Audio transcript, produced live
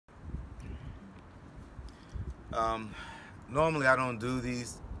Um, Normally I don't do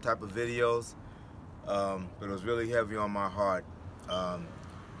these type of videos, but it was really heavy on my heart. Um,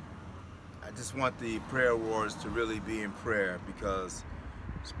 I just want the prayer wars to really be in prayer because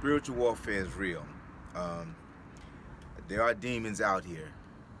spiritual warfare is real. Um, there are demons out here.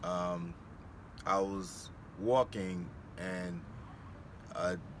 I was walking and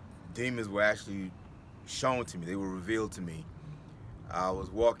demons were actually shown to me. They were revealed to me. I was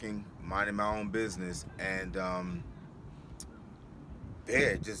walking, minding my own business, and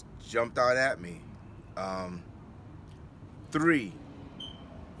they just jumped out at me. 3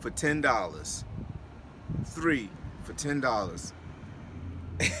 for $10. 3 for $10.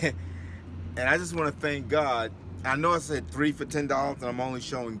 And I just want to thank God. I know I said 3 for $10 and I'm only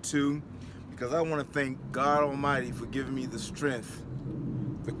showing 2 because I want to thank God Almighty for giving me the strength,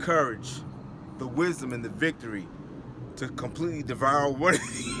 the courage, the wisdom, and the victory to completely devour one of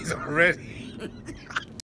these already.